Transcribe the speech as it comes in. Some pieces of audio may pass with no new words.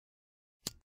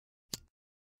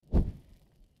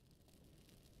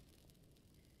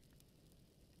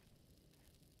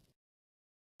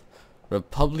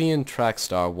Republican track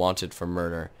star wanted for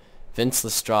murder. Vince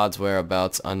Lestrade's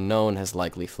whereabouts unknown, has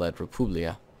likely fled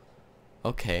Republia.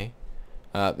 Okay.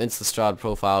 Vince Lestrade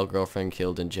profile, girlfriend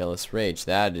killed in jealous rage.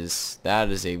 That is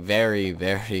a very,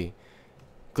 very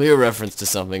clear reference to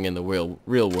something in the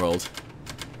real world.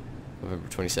 November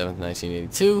 27th,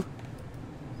 1982.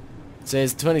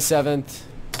 Today's the 27th.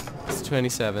 It's the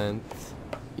 27th.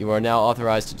 You are now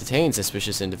authorized to detain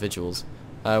suspicious individuals.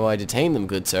 How do I detain them,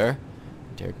 good sir?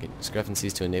 Interrogate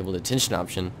discrepancies to enable detention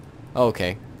option. Oh,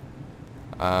 okay.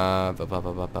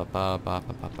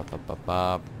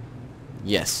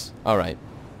 Yes. Alright.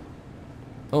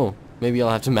 Oh, maybe I'll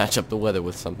have to match up the weather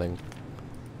with something.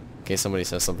 In case somebody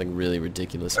says something really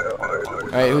ridiculous.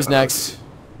 Alright, who's next?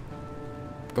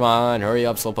 Come on, hurry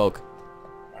up, slowpoke.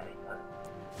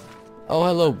 Oh,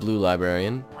 hello, blue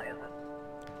librarian.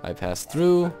 I passed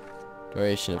through.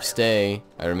 Duration of stay.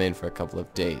 I remain for a couple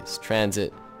of days.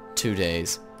 Transit, 2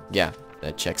 days. Yeah,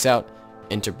 that checks out.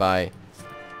 Enter by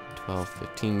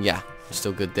 12:15. Yeah, we're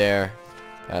still good there.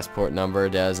 Passport number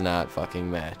does not fucking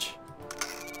match.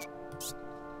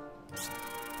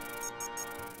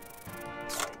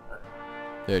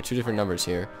 There are 2 different numbers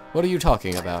here. What are you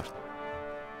talking about?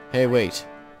 Hey, wait.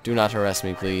 Do not harass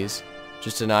me, please.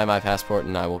 Just deny my passport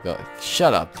and I will go.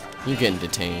 Shut up. You're getting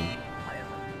detained.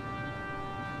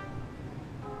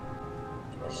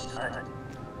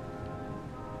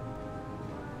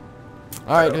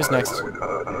 Alright, who's next?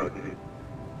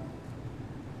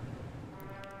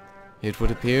 It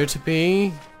would appear to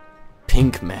be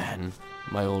Pink Man,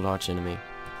 my old archenemy.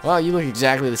 Wow, you look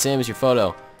exactly the same as your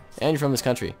photo. And you're from this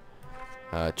country.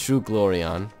 True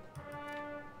Glorion.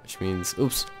 Which means,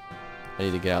 oops. I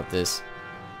need to get out this.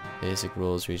 Basic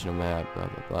rules, regional map, blah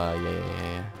blah blah,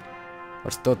 yeah.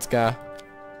 Orstotska.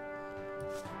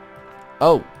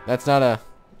 Oh, that's not a...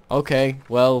 Okay,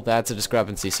 well, that's a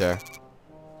discrepancy, sir.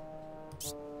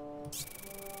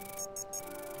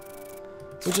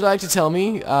 Would you like to tell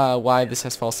me why this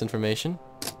has false information?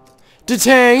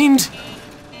 Detained!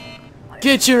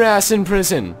 Get your ass in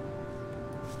prison!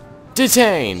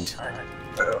 Detained!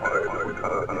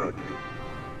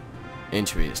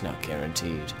 Entry is not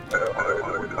guaranteed.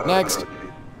 Next!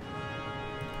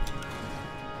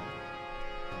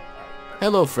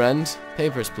 Hello, friend.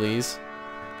 Papers, please.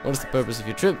 What is the purpose of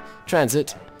your trip?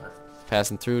 Transit.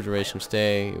 Passing through, duration of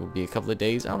stay. It will be a couple of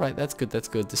days. Alright, that's good, that's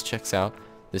good. This checks out.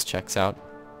 This checks out.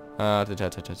 Nadi,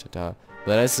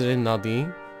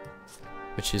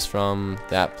 which is from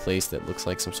that place that looks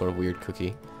like some sort of weird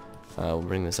cookie. We'll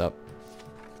bring this up.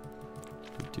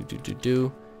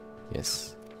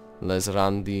 Yes.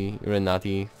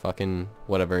 Renati, fucking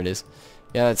whatever it is.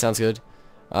 Yeah, that sounds good.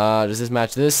 Does this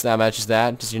match this? That matches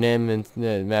that. Does your name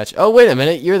match? Oh, wait a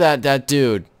minute. You're that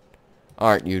dude.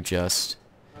 Aren't you just?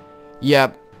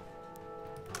 Yep.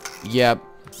 Yep.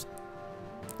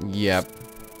 Yep.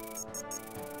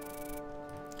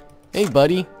 Hey,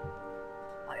 buddy.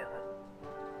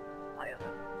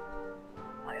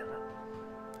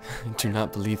 Do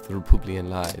not believe the Republican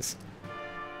lies.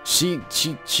 She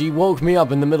woke me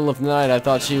up in the middle of the night. I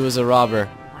thought she was a robber.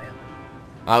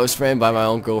 I was framed by my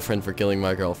own girlfriend for killing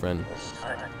my girlfriend.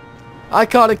 I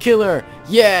caught a killer!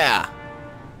 Yeah!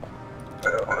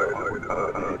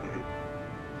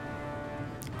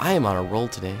 I am on a roll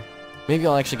today. Maybe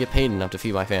I'll actually get paid enough to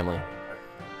feed my family.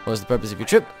 What is the purpose of your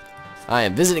trip? I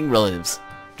am visiting relatives.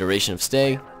 Duration of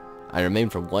stay? I remain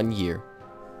for 1 year.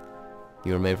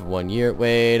 You remain for 1 year?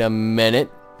 Wait a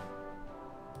minute.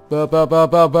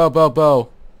 Bo.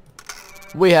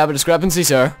 We have a discrepancy,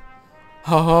 sir.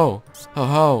 Ho ho. Ho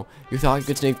ho. You thought you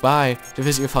could sneak by to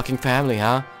visit your fucking family,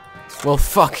 huh? Well,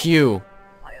 fuck you.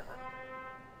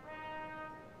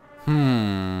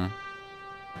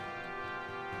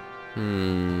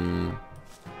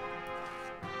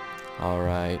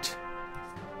 Alright.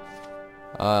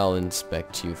 I'll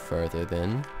inspect you further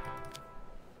then.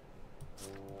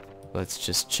 Let's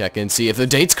just check and see if the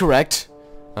date's correct.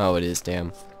 Oh, it is,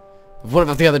 damn. What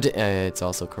about the other date? It's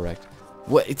also correct.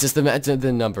 What? It's just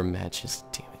the number matches.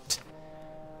 Damn it.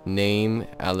 Name,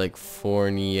 Alec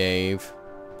Fournier.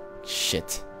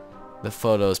 Shit. The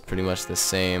photo is pretty much the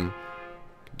same.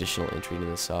 Additional entry to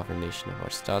the sovereign nation of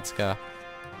Arstatska.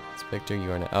 Inspector,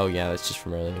 you are now... Oh, yeah, that's just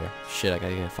from earlier. Shit, I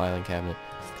gotta get a filing cabinet.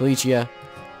 Galicia.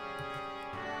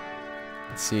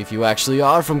 Let's see if you actually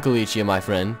are from Galicia, my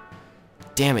friend.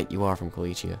 Damn it, you are from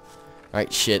Galicia.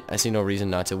 Alright, shit, I see no reason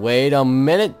not to. Wait a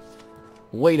minute.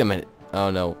 Wait a minute. Oh,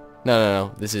 no.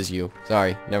 No. This is you.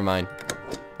 Sorry, never mind.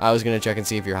 I was gonna check and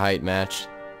see if your height matched.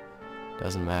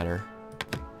 Doesn't matter.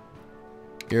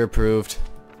 You're approved.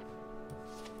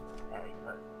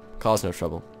 Cause no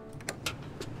trouble.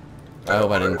 I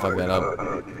hope I didn't fuck that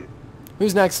up.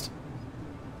 Who's next?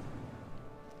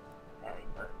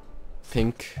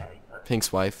 Pink.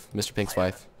 Pink's wife. Mr. Pink's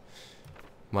wife.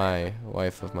 My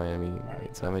wife of Miami.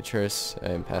 It's not my choice. I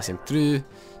am passing through.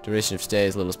 Duration of stay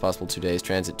as little as possible. 2 days.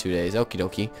 Transit 2 days. Okie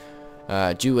dokie.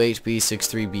 Jew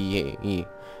HB63BE.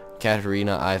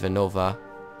 Katerina Ivanova.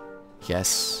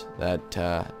 Yes. That,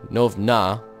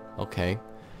 Novna. Okay.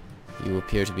 You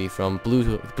appear to be from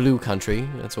blue country.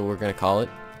 That's what we're gonna call it.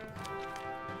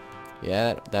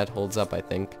 Yeah, that holds up, I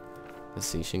think. Let's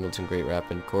see. Shingleton Great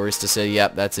Rapid. Chorus to say,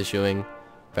 yep, that's issuing.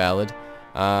 Valid.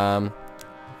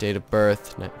 Date of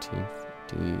birth, 19...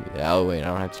 Oh, wait, I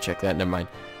don't have to check that. Never mind.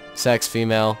 Sex,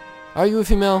 female. Are you a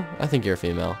female? I think you're a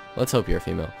female. Let's hope you're a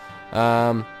female.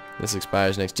 This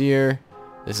expires next year.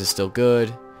 This is still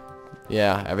good.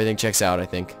 Yeah, everything checks out, I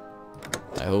think.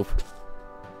 I hope.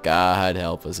 God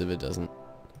help us if it doesn't.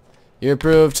 You're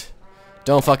approved.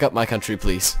 Don't fuck up my country,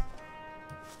 please.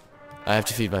 I have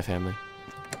to feed my family.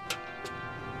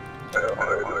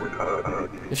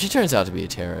 If she turns out to be a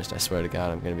terrorist, I swear to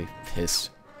God, I'm gonna be pissed.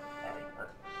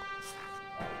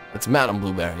 It's Madam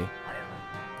Blueberry.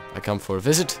 I come for a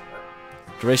visit.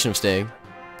 Duration of stay.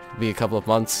 Be a couple of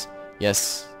months.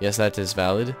 Yes, that is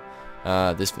valid.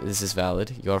 This is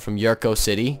valid. You are from Yurko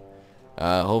City.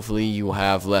 Hopefully you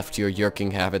have left your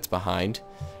yerking habits behind.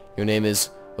 Your name is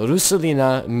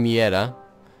Rusalina Miera,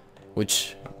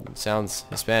 which sounds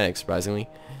Hispanic, surprisingly.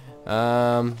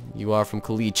 You are from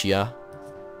Kalichia.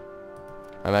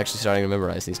 I'm actually starting to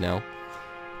memorize these now.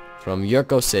 From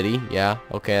Yurko City. Yeah,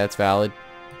 okay, that's valid.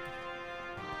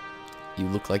 You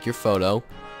look like your photo,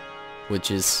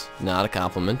 which is not a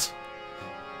compliment.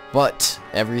 But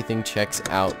everything checks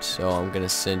out, so I'm gonna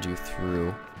send you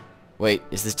through. Wait,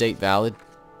 is this date valid?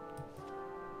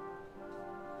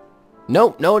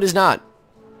 Nope, no it is not.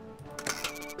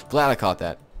 Glad I caught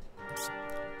that.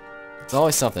 It's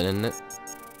always something, isn't it?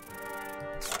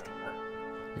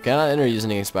 You cannot enter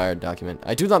using an expired document.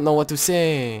 I do not know what to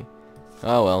say.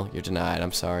 Oh well, you're denied.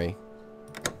 I'm sorry.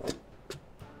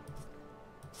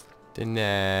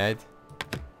 Denied.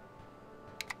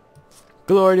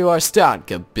 Glory to our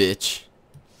Stanka, bitch.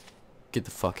 Get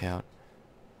the fuck out.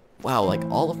 Wow, like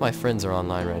all of my friends are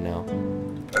online right now.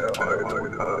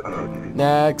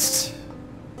 Next.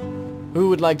 Who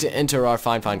would like to enter our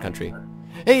fine country?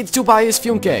 Hey, it's Tobias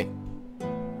Funke.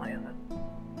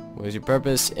 What is your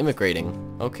purpose?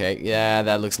 Immigrating. Okay, yeah,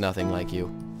 that looks nothing like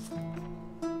you.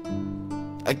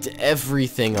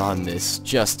 Everything on this,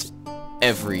 just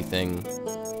everything.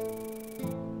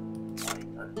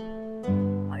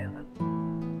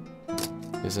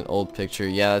 There's an old picture.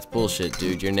 Yeah, that's bullshit,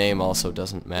 dude. Your name also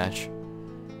doesn't match.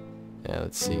 Yeah,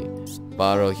 let's see.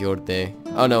 Baro Hyorte.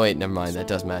 Oh, no, wait, never mind. That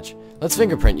does match. Let's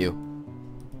fingerprint you.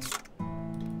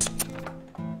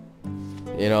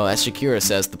 You know, as Shakira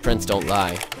says, the prints don't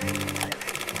lie.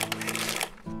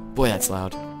 Boy, that's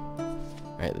loud.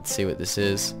 Alright, let's see what this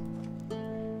is.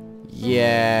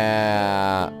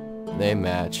 Yeah, they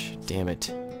match. Damn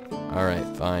it. Alright,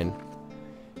 fine.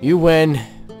 You win.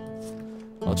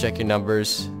 I'll check your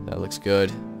numbers. That looks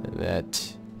good.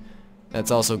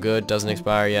 That's also good. Doesn't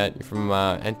expire yet. You're from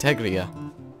Antegria.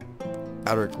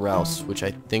 Outer Grouse, which I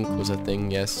think was a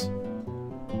thing, yes.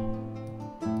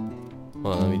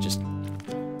 Hold on, let me just...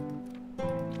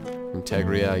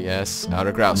 Integria, yes.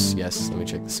 Outer Grouse, yes. Let me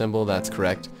check the symbol. That's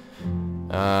correct.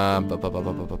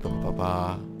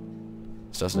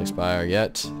 This doesn't expire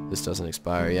yet. This doesn't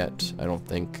expire yet. I don't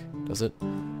think. Does it?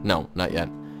 No, not yet.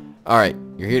 Alright,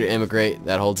 you're here to immigrate.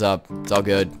 That holds up. It's all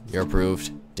good. You're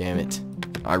approved. Damn it.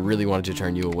 I really wanted to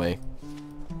turn you away.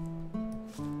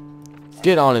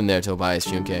 Get on in there, Tobias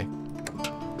Funke.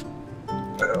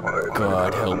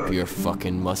 God help your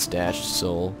fucking mustache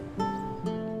soul.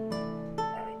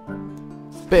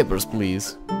 Papers,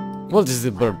 please. What is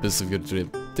the purpose of your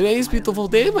trip? Today is a beautiful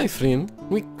day, my friend.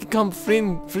 We become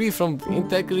free from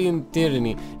integrity and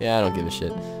tyranny. Yeah, I don't give a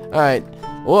shit. Alright.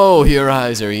 Whoa, your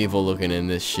eyes are evil looking in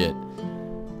this shit.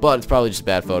 But it's probably just a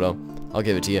bad photo. I'll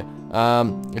give it to you.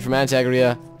 You're from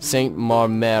Antegria, Saint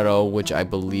Marmero, which I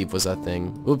believe was a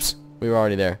thing. Oops, we were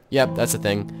already there. Yep, that's a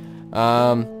thing.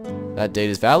 That date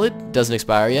is valid. Doesn't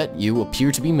expire yet. You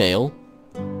appear to be male.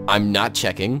 I'm not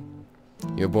checking.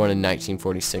 You were born in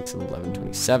 1946 at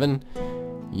 11/27.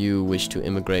 You wish to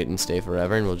immigrate and stay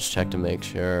forever, and we'll just check to make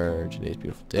sure today's a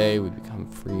beautiful day. We become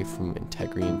free from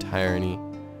integrity and tyranny.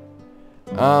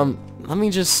 Let me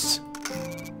just...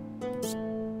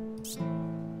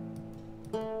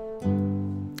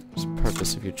 What's the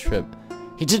purpose of your trip?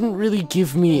 He didn't really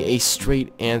give me a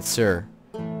straight answer.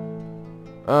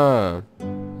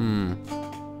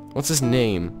 What's his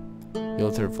name?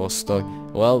 Yolter Vostok.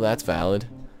 Well, that's valid.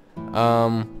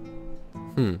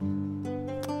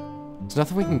 There's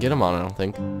nothing we can get him on, I don't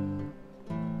think.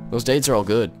 Those dates are all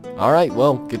good. Alright,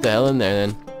 well, get the hell in there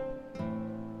then.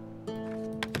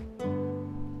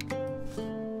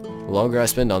 The longer I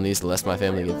spend on these, the less my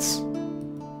family gets,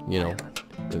 you know,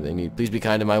 that they need. Please be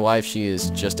kind to my wife, she is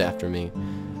just after me.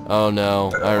 Oh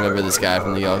no, I remember this guy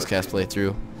from the Yogscast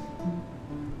playthrough.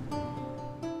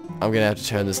 I'm gonna have to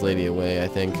turn this lady away, I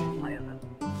think.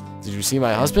 Did you see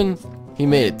my husband? He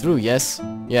made it through, yes?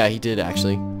 Yeah, he did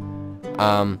actually.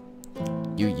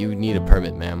 You need a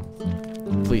permit, ma'am.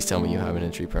 Please tell me you have an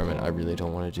entry permit. I really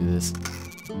don't want to do this.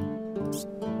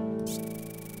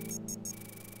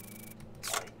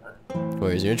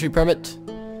 Where is your entry permit?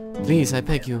 Please, I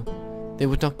beg you. They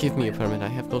would not give me a permit. I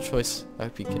have no choice.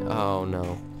 I'd be... Oh,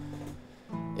 no.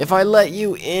 If I let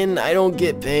you in, I don't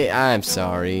get paid. I'm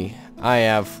sorry. I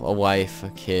have a wife, a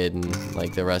kid, and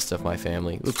like the rest of my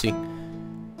family. Oopsie.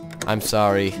 I'm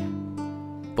sorry.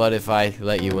 But if I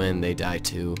let you in, they die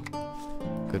too.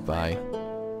 Goodbye.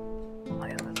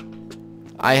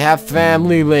 I have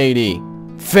family, lady.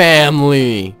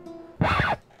 Family.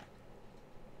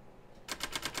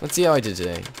 Let's see how I did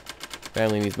today.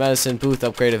 Family needs medicine. Booth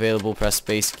upgrade available. Press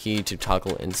space key to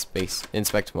toggle in space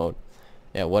inspect mode.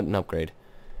 Yeah, what an upgrade.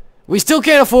 We still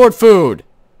can't afford food.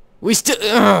 We still...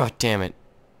 Ugh, damn it.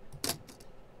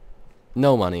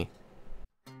 No money.